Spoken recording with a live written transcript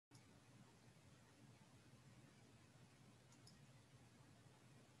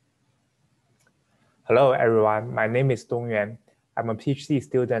Hello, everyone. My name is Dongyuan. I'm a PhD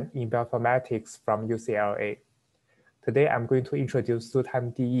student in bioinformatics from UCLA. Today, I'm going to introduce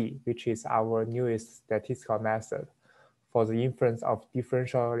PseudotimeDE, which is our newest statistical method for the inference of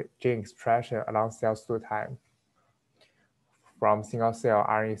differential gene expression along cell pseudotime from single-cell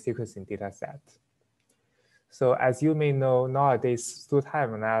RNA sequencing dataset. So as you may know, nowadays,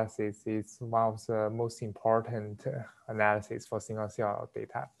 pseudotime analysis is one of the most important analysis for single-cell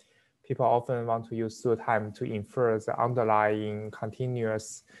data. People often want to use pseudotime to infer the underlying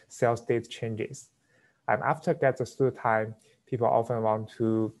continuous cell state changes. And after get the pseudotime, people often want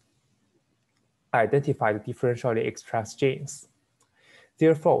to identify the differentially expressed genes.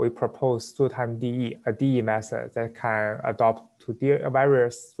 Therefore, we propose PseudotimeDE, a DE method that can adopt to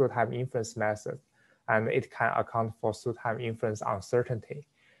various pseudotime inference methods, and it can account for pseudotime inference uncertainty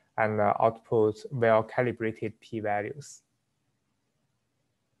and output well-calibrated p-values.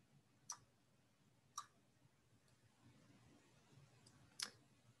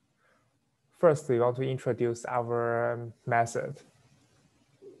 First, we want to introduce our method.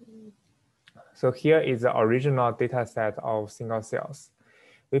 So here is the original data set of single cells.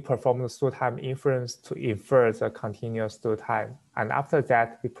 We perform the pseudotime inference to infer the continuous pseudotime. And after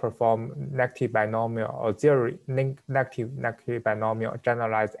that, we perform negative binomial or zero negative binomial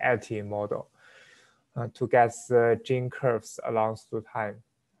generalized additive model to get the gene curves along pseudotime.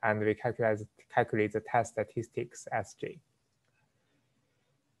 And we calculate the test statistics Sj.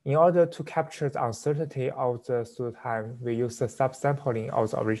 In order to capture the uncertainty of the pseudotime, we use the subsampling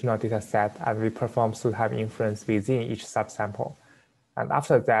of the original data set, and we perform pseudotime inference within each subsample. And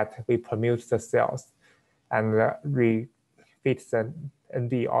after that, we permute the cells and refit the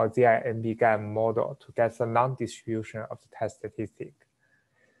NB or ZINB GAN model to get the non-distribution of the test statistic.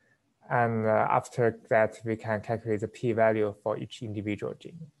 And after that, we can calculate the p-value for each individual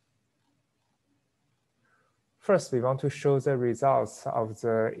gene. First, we want to show the results of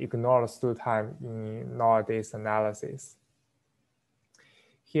the ignored pseudotime in nowadays analysis.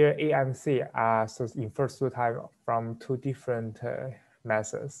 Here, A and C are inferred pseudotime from two different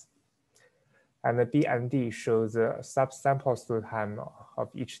methods. And the B and D show the subsample pseudotime of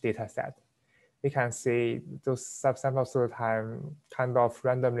each data set. We can see those subsample pseudotime kind of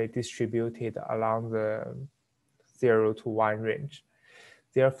randomly distributed along the 0 to 1 range.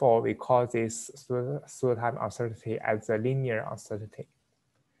 Therefore, we call this pseudotime uncertainty as the linear uncertainty.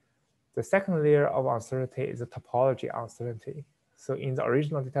 The second layer of uncertainty is the topology uncertainty. So in the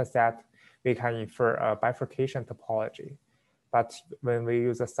original data set, we can infer a bifurcation topology. But when we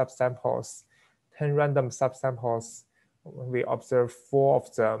use the subsamples, 10 random subsamples, we observe 4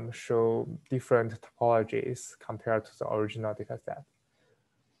 of them show different topologies compared to the original data set.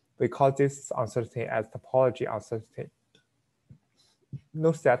 We call this uncertainty as topology uncertainty.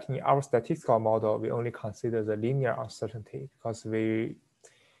 Note that in our statistical model, we only consider the linear uncertainty because we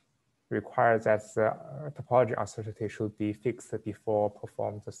require that the topology uncertainty should be fixed before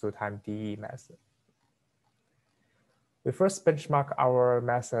perform the PseudotimeDE method. We first benchmark our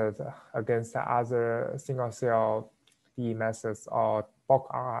method against the other single-cell DE methods or bulk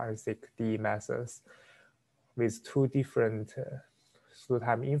RNA-seq DE methods with 2 different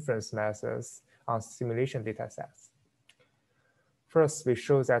pseudotime inference methods on simulation datasets. First, we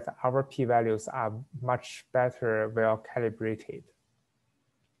show that our p-values are much better well-calibrated.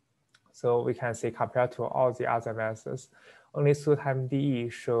 So we can see compared to all the other methods, only PseudotimeDE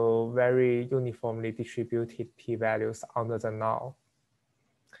show very uniformly distributed p-values under the null.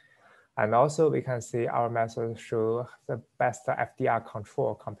 And also we can see our method show the best FDR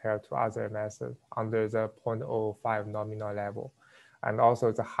control compared to other methods under the 0.05 nominal level, and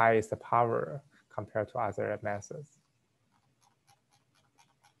also the highest power compared to other methods.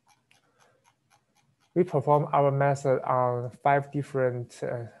 We perform our method on 5 different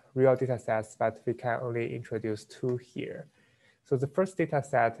real data sets, but we can only introduce 2 here. So the first data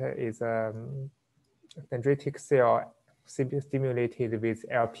set is dendritic cell stimulated with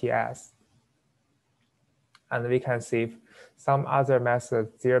LPS. And we can see some other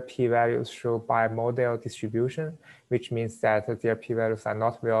methods, their p-values show bimodal distribution, which means that their p-values are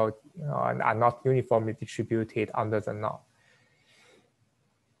not uniformly distributed under the null.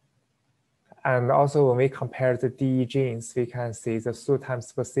 And also when we compare the DE genes, we can see the pseudotime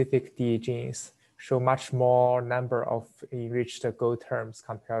specific DE genes show much more number of enriched GO terms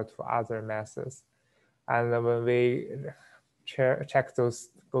compared to other methods. And when we check those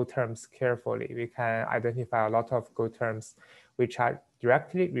GO terms carefully, we can identify a lot of GO terms which are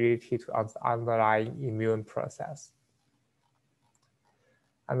directly related to the underlying immune process.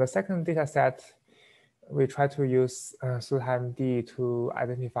 And the second data set we try to use PseudotimeDE to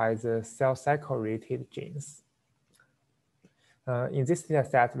identify the cell cycle related genes. In this data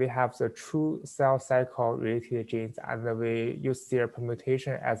set, we have the true cell cycle related genes, and we use their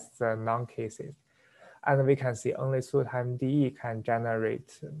permutation as the non cases. And we can see only PseudotimeDE can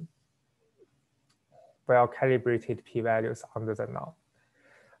generate well-calibrated p-values under the null.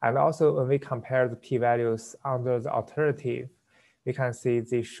 And also, when we compare the p-values under the alternative, we can see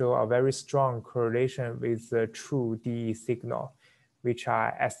they show a very strong correlation with the true DE signal, which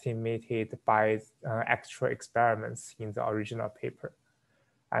are estimated by actual experiments in the original paper.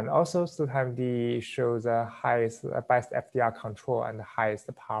 And also, PseudotimeDE shows the highest, best FDR control and the highest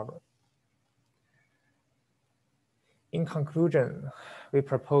power. In conclusion, we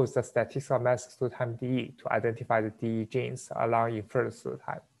propose the statistical method PseudotimeDE to identify the DE genes along inferred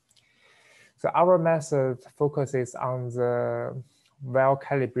pseudotime. So our method focuses on the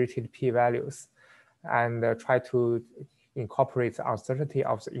well-calibrated p-values and try to incorporate the uncertainty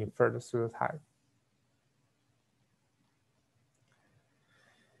of the inferred pseudotime.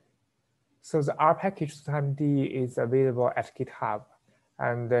 So the R package PseudotimeDE is available at GitHub.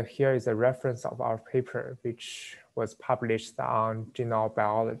 And here is a reference of our paper, which was published on Journal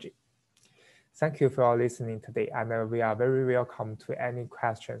Biology. Thank you for listening today, and we are very welcome to any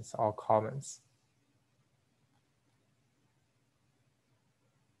questions or comments.